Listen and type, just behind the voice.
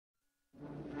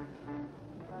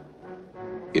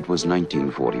It was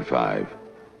 1945,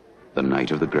 the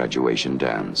night of the graduation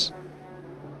dance.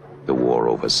 The war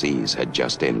overseas had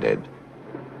just ended.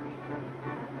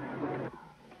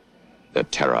 The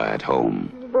terror at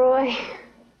home, Roy,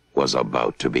 was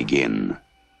about to begin.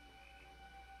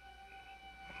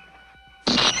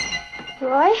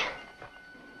 Roy?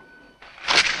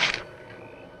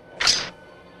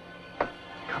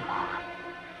 Come on.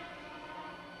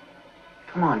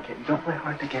 Come on, kid. Don't play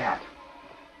hard to get.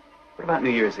 What about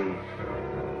New Year's Eve?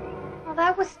 Well,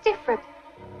 that was different.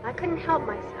 I couldn't help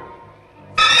myself.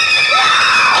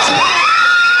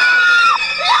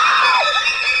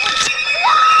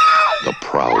 The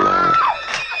Prowler.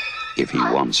 If he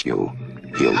wants you,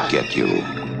 he'll get you.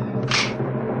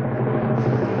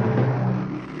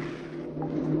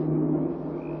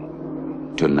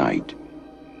 Tonight,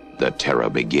 the terror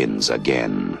begins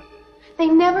again. They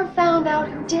never found out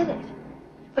who did it.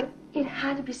 But it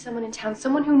had to be someone in town,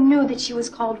 someone who knew that she was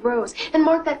called Rose. And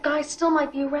Mark, that guy still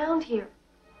might be around here.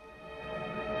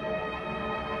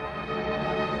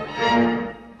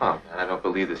 Oh, man, I don't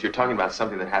believe this. You're talking about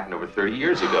something that happened over 30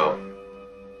 years ago.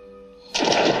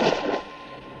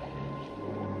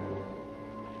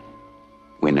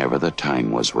 Whenever the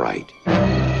time was right,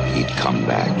 he'd come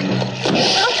back.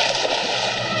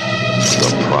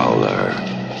 The Prowler.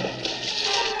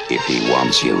 If he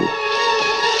wants you,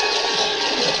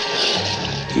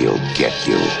 he'll get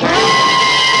you.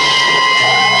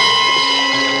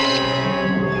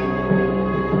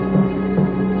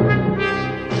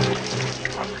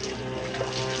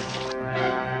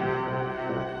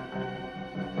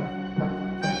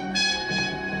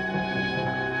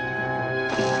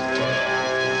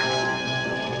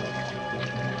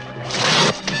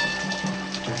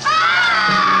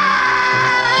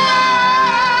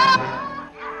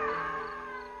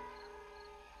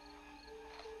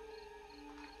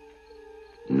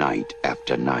 Night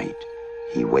after night,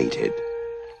 he waited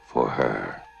for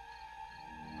her.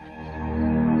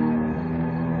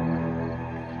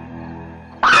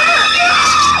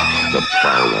 The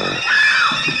Prowler.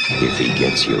 If he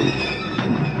gets you,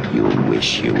 you'll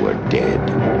wish you were dead.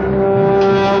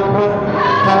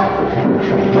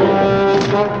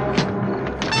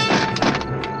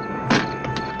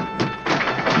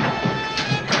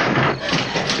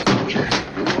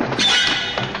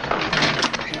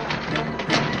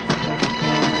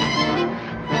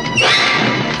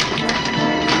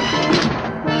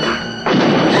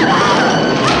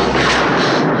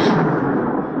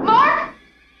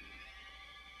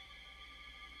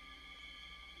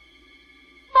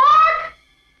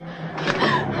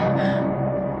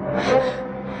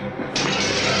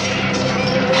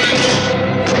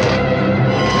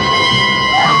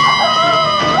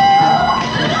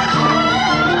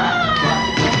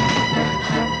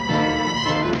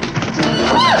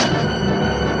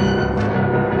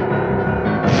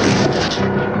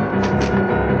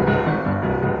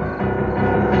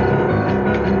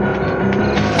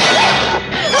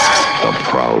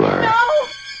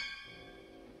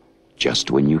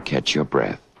 Just when you catch your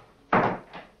breath,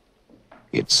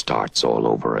 it starts all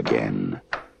over again.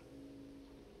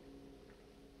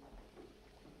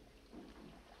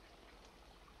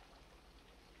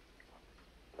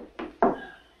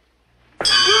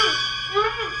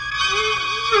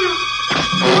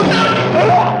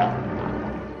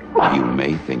 You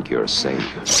may think you're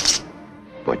safe,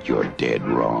 but you're dead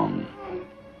wrong.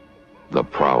 The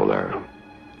Prowler,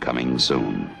 coming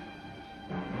soon.